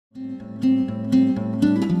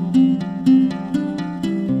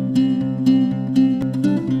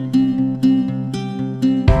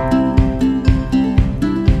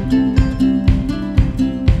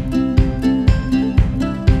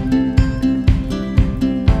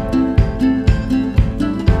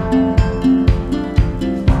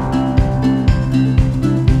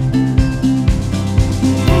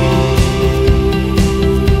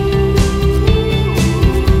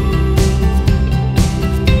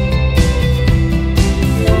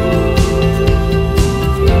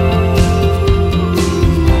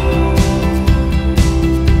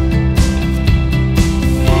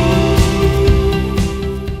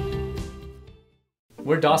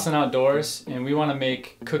awesome outdoors, and we want to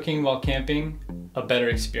make cooking while camping a better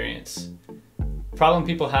experience. The problem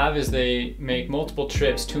people have is they make multiple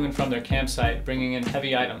trips to and from their campsite, bringing in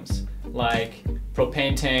heavy items like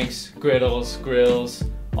propane tanks, griddles, grills,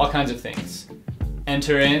 all kinds of things.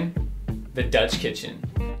 Enter in the Dutch kitchen.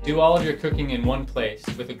 Do all of your cooking in one place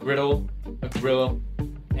with a griddle, a grill,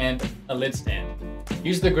 and a lid stand.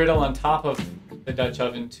 Use the griddle on top of the Dutch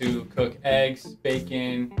oven to cook eggs,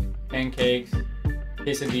 bacon, pancakes,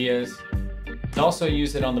 quesadillas, and also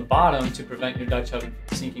use it on the bottom to prevent your Dutch oven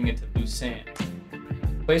from sinking into loose sand.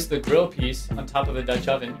 Place the grill piece on top of the Dutch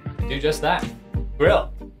oven and do just that.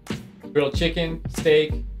 Grill! Grill chicken,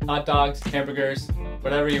 steak, hot dogs, hamburgers,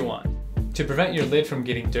 whatever you want. To prevent your lid from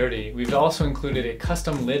getting dirty, we've also included a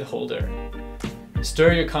custom lid holder.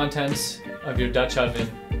 Stir your contents of your Dutch oven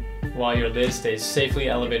while your lid stays safely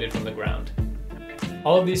elevated from the ground.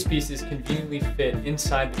 All of these pieces conveniently fit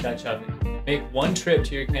inside the Dutch oven. Make one trip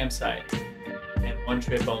to your campsite and one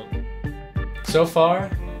trip only. So far,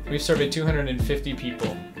 we've surveyed 250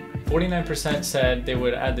 people. 49% said they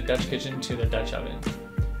would add the Dutch kitchen to their Dutch oven.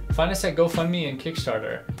 Find us at GoFundMe and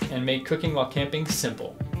Kickstarter and make cooking while camping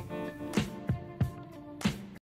simple.